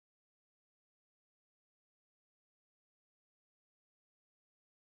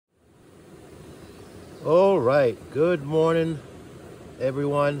All right, good morning,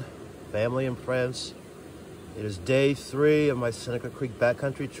 everyone, family and friends. It is day 3 of my Seneca Creek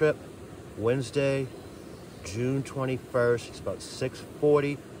Backcountry trip, Wednesday, June 21st. It's about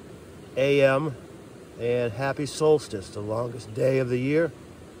 6:40 a.m. and happy solstice, the longest day of the year.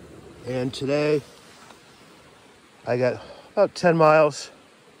 And today, I got about 10 miles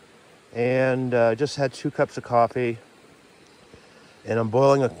and just had 2 cups of coffee. And I'm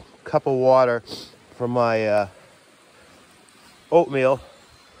boiling a cup of water for my oatmeal,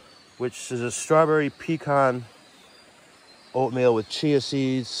 which is a strawberry pecan oatmeal with chia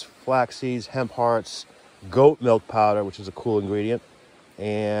seeds, flax seeds, hemp hearts, goat milk powder, which is a cool ingredient,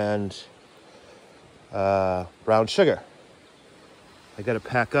 and brown sugar. I got to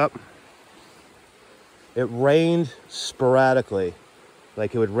pack up. It rained sporadically,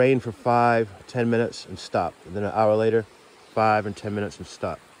 like it would rain for 5-10 minutes and stop, and then an hour later 5 and 10 minutes and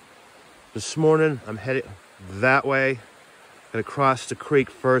stop. This morning I'm headed that way. Gonna cross the creek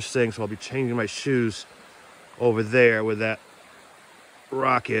first thing, so I'll be changing my shoes over there where that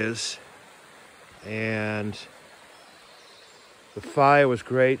rock is. And the fire was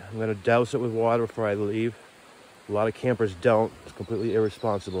great. I'm gonna douse it with water before I leave. A lot of campers don't. It's completely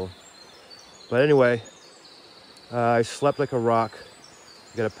irresponsible. But anyway, I slept like a rock.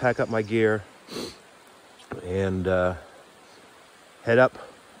 I gotta pack up my gear and head up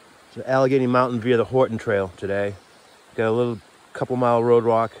to Allegheny Mountain via the Horton Trail today. Got a little couple mile road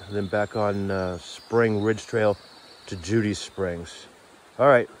walk, and then back on Spring Ridge Trail to Judy's Springs. All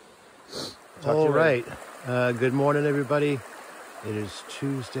right. All right. Good morning, everybody. It is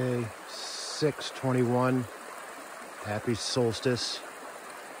Tuesday, 6/21. Happy solstice.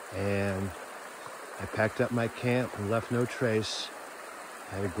 And I packed up my camp and left no trace.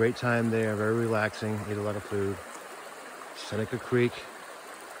 I had a great time there, very relaxing, ate a lot of food. Seneca Creek.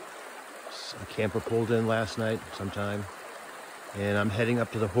 A camper pulled in last night sometime, and I'm heading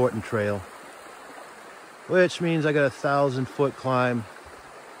up to the Horton Trail, which means I got a 1,000-foot climb.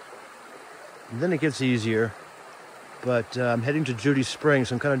 And then it gets easier, but I'm heading to Judy's Springs.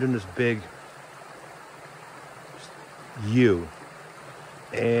 So I'm kind of doing this big U.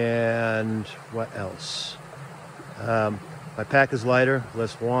 And what else? My pack is lighter,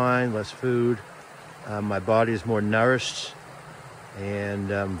 less wine, less food. My body is more nourished.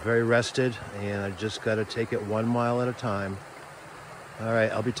 And I'm very rested, and I just got to take it 1 mile at a time. All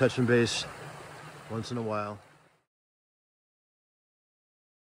right, I'll be touching base once in a while.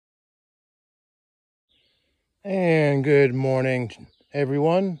 And good morning,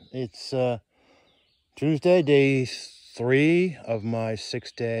 everyone. It's Tuesday, day 3 of my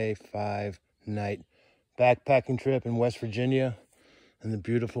 6-day, 5-night backpacking trip in West Virginia in the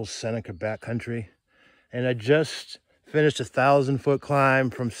beautiful Seneca Backcountry. And I just finished a 1,000-foot climb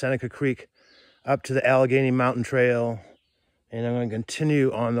from Seneca Creek up to the Allegheny Mountain Trail, and I'm going to continue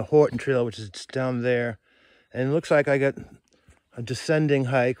on the Horton Trail, which is down there. And it looks like I got a descending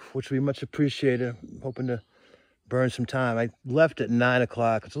hike, which will be much appreciated. I'm hoping to burn some time. I left at 9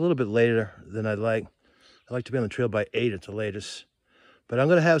 o'clock. It's a little bit later than I'd like. I like to be on the trail by 8 at the latest. But I'm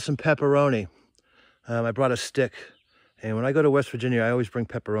going to have some pepperoni. I brought a stick, and when I go to West Virginia, I always bring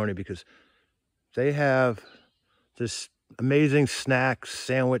pepperoni because they have this amazing snack,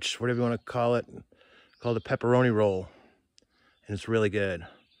 sandwich, whatever you want to call it, called a pepperoni roll. And it's really good.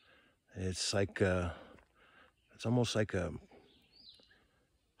 It's like, it's almost like a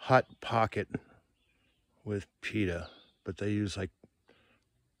hot pocket with pita, but they use like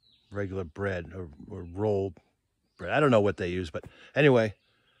regular bread or rolled bread. I don't know what they use, but anyway,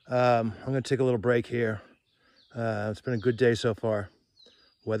 I'm going to take a little break here. It's been a good day so far.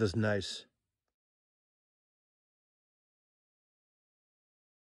 Weather's nice.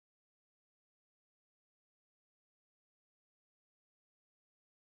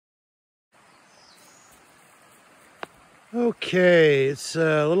 Okay, it's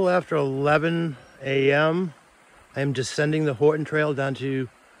a little after 11 a.m. I am descending the Horton Trail down to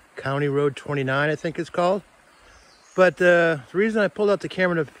County Road 29, I think it's called. But the reason I pulled out the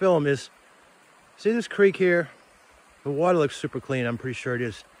camera to film is, see this creek here? The water looks super clean, I'm pretty sure it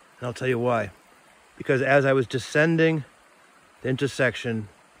is. And I'll tell you why. Because as I was descending the intersection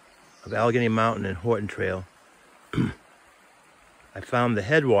of Allegheny Mountain and Horton Trail, I found the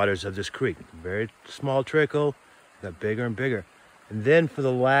headwaters of this creek. Very small trickle. Got bigger and bigger. And then for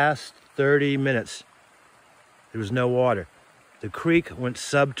the last 30 minutes, there was no water. The creek went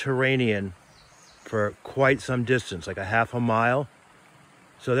subterranean for quite some distance, like a half a mile.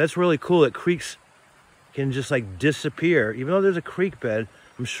 So that's really cool that creeks can just like disappear. Even though there's a creek bed,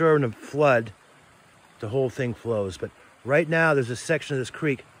 I'm sure in a flood, the whole thing flows. But right now there's a section of this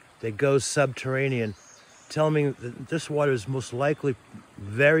creek that goes subterranean telling me that this water is most likely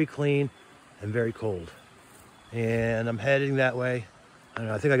very clean and very cold. And I'm heading that way. I don't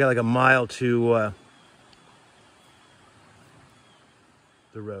know, I think I got like a mile to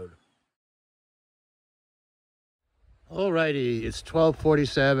the road. Alrighty, it's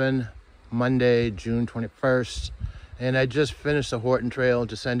 12:47, Monday, June 21st. And I just finished the Horton Trail,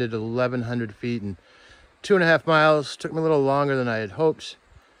 descended 1,100 feet in 2.5 miles. Took me a little longer than I had hoped.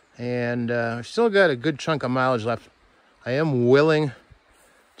 And I still got a good chunk of mileage left. I am willing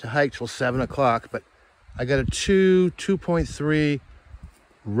to hike till 7 o'clock, but I got a 2.3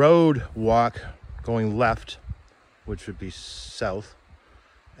 road walk going left, which would be south.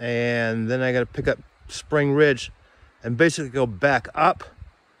 And then I got to pick up Spring Ridge and basically go back up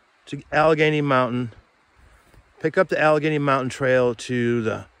to Allegheny Mountain, pick up the Allegheny Mountain Trail to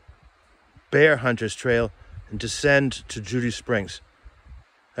the Bear Hunters Trail, and descend to Judy Springs.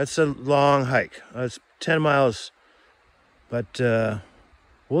 That's a long hike. It's 10 miles, but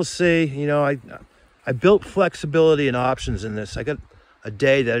we'll see. You know, I built flexibility and options in this. I got a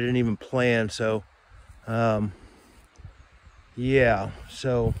day that I didn't even plan, so yeah.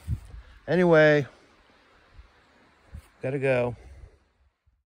 So anyway, gotta go.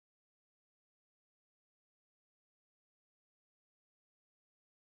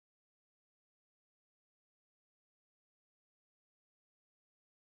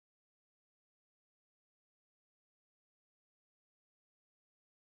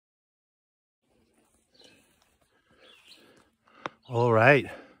 All right,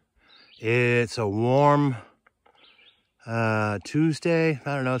 it's a warm Tuesday.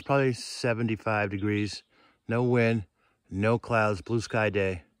 I don't know, it's probably 75 degrees, no wind, no clouds, blue sky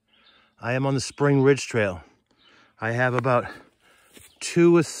day. I am on the Spring Ridge Trail. I have about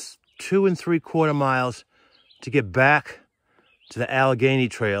 2.75 miles to get back to the Allegheny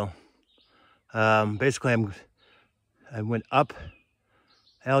Trail. Basically, I went up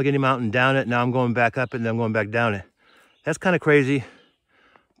Allegheny Mountain, down it, now I'm going back up it, and then I'm going back down it. That's kind of crazy,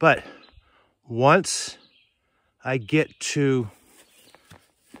 but once I get to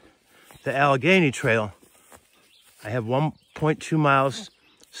the Allegheny Trail, I have 1.2 miles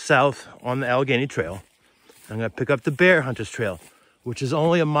south on the Allegheny Trail. I'm going to pick up the Bear Hunters Trail, which is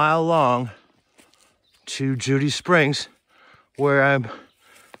only a mile long, to Judy Springs, where I'm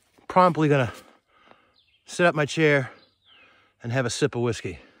promptly going to set up my chair and have a sip of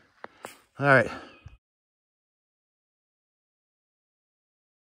whiskey. All right.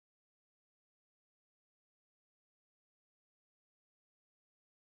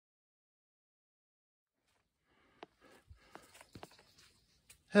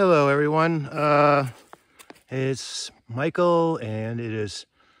 Hello, everyone. It's Michael, and it is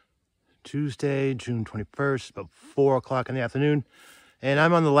Tuesday, June 21st, about 4 o'clock in the afternoon, and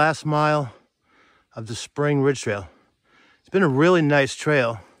I'm on the last mile of the Spring Ridge Trail. It's been a really nice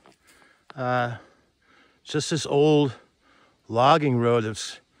trail. Just this old logging road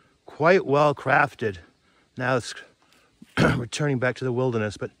that's quite well crafted. Now it's returning back to the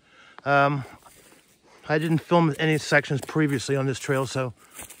wilderness, but I didn't film any sections previously on this trail, so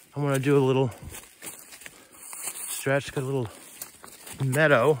I'm going to do a little stretch. Got a little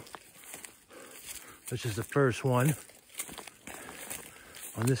meadow, which is the first one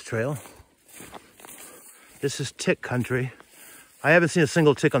on this trail. This is tick country. I haven't seen a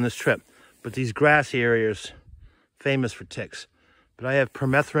single tick on this trip, but these grassy areas famous for ticks. But I have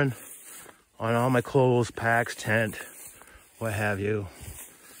permethrin on all my clothes, packs, tent, what have you.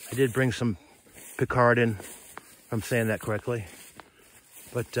 I did bring some Picardin, if I'm saying that correctly.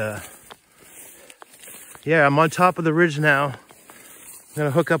 But yeah, I'm on top of the ridge now. I'm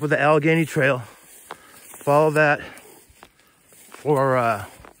gonna hook up with the Allegheny Trail, follow that for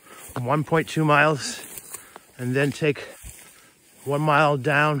 1.2 miles, and then take 1 mile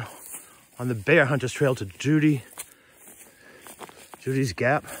down on the Bear Hunters Trail to Judy's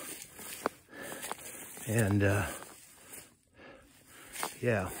Gap. And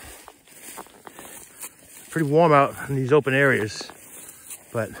yeah, pretty warm out in these open areas,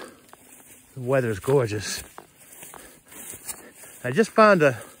 but the weather's gorgeous. I just found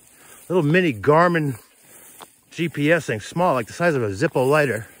a little mini Garmin GPS thing, small, like the size of a Zippo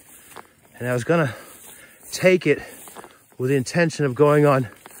lighter, and I was gonna take it with the intention of going on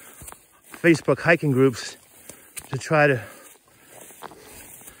Facebook hiking groups to try to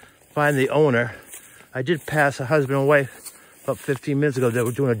find the owner. I did pass a husband and wife about 15 minutes ago that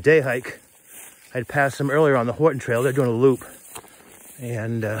were doing a day hike. I'd passed them earlier on the Horton Trail. They're doing a loop.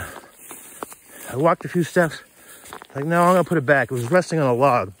 And I walked a few steps. Like, no, I'm gonna put it back. It was resting on a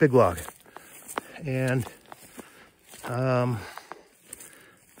log, big log. And I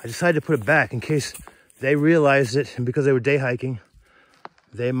decided to put it back in case they realized it, and because they were day hiking,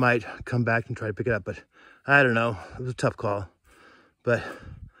 they might come back and try to pick it up. But I don't know. It was a tough call. But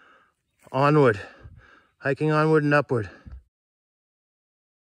onward, hiking onward and upward.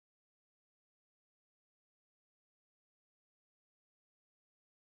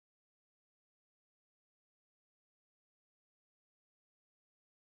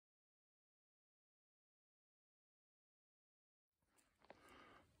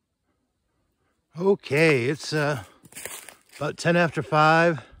 Okay, it's about 10 after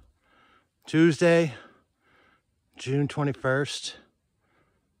 5, Tuesday, June 21st,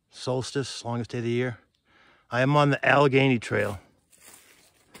 solstice, longest day of the year. I am on the Allegheny Trail.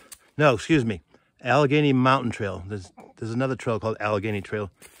 No, excuse me, Allegheny Mountain Trail. There's another trail called Allegheny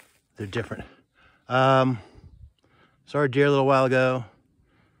Trail. They're different. Saw a deer a little while ago.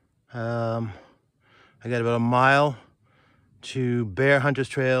 I got about a mile to Bear Hunters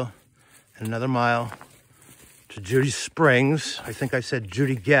Trail and another mile to Judy Springs. I think I said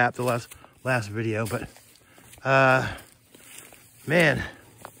Judy Gap the last video, but man,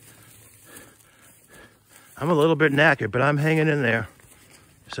 I'm a little bit knackered, but I'm hanging in there.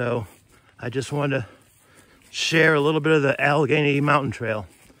 So I just wanted to share a little bit of the Allegheny Mountain Trail,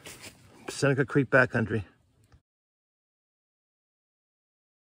 Seneca Creek Backcountry.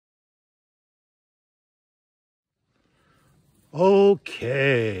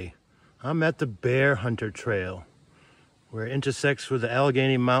 Okay, I'm at the Bear Hunter Trail, where it intersects with the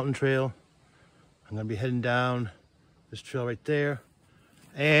Allegheny Mountain Trail. I'm gonna be heading down this trail right there.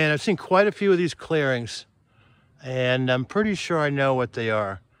 And I've seen quite a few of these clearings, and I'm pretty sure I know what they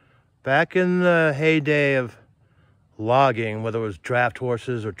are. Back in the heyday of logging, whether it was draft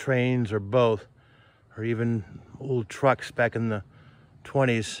horses or trains or both, or even old trucks back in the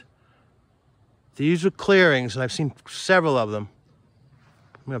 20s, these are clearings, and I've seen several of them.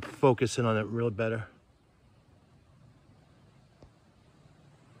 I'm gonna focus in on it real better.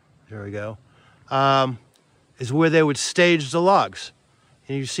 There we go. Is where they would stage the logs.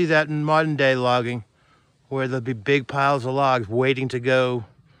 And you see that in modern day logging, where there'll be big piles of logs waiting to go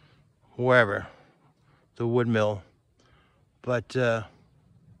wherever, the wood mill. But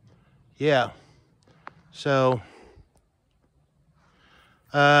yeah, so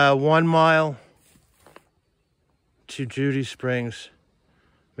 1 mile to Judy Springs.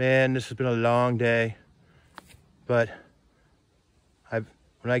 Man, this has been a long day, but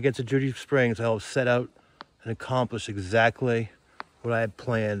when I get to Judy Springs, I'll set out and accomplish exactly what I had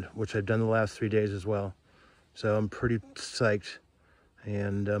planned, which I've done the last 3 days as well. So I'm pretty psyched,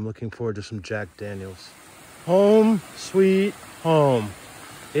 and I'm looking forward to some Jack Daniels. Home sweet home.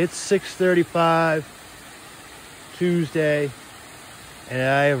 It's 6:35 Tuesday, and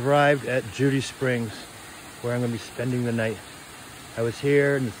I have arrived at Judy Springs, where I'm going to be spending the night. I was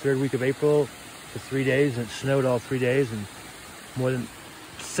here in the 3rd week of April for 3 days, and it snowed all 3 days, and more than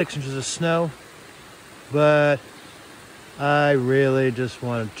 6 inches of snow. But I really just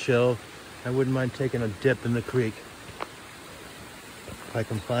want to chill. I wouldn't mind taking a dip in the creek if I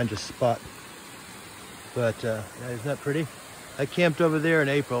can find a spot. But yeah, isn't that pretty? I camped over there in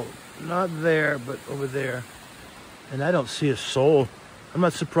April. Not there, but over there. And I don't see a soul. I'm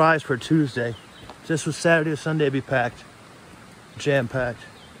not surprised for a Tuesday. This was Saturday or Sunday, it'd be packed. Jam-packed.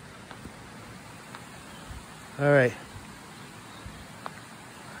 All right.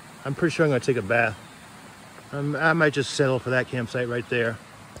 I'm pretty sure I'm gonna take a bath. I might just settle for that campsite right there.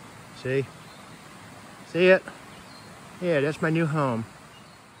 See? See it? Yeah, that's my new home.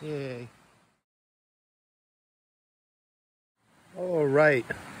 Yay. All right.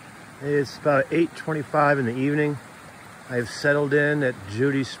 It's about 8:25 in the evening. I've settled in at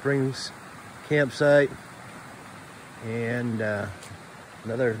Judy Springs campsite, and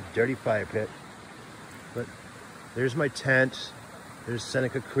another dirty fire pit. But there's my tent. There's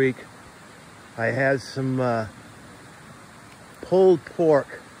Seneca Creek. I had some pulled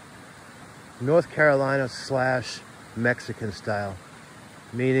pork, North Carolina / Mexican style,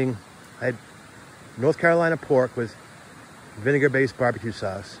 meaning I had North Carolina pork with vinegar-based barbecue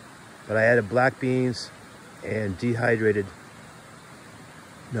sauce, but I added black beans and sauteed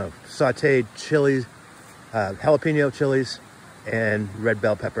chilies, jalapeno chilies, and red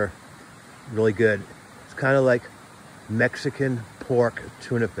bell pepper. Really good. It's kind of like Mexican pork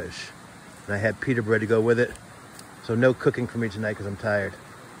tuna fish. And I had pita bread to go with it. So no cooking for me tonight because I'm tired.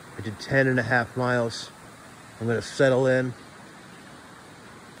 I did 10.5 miles. I'm gonna settle in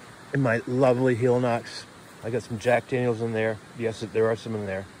my lovely heel knocks. I got some Jack Daniels in there. Yes, there are some in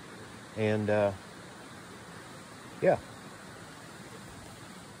there. And yeah.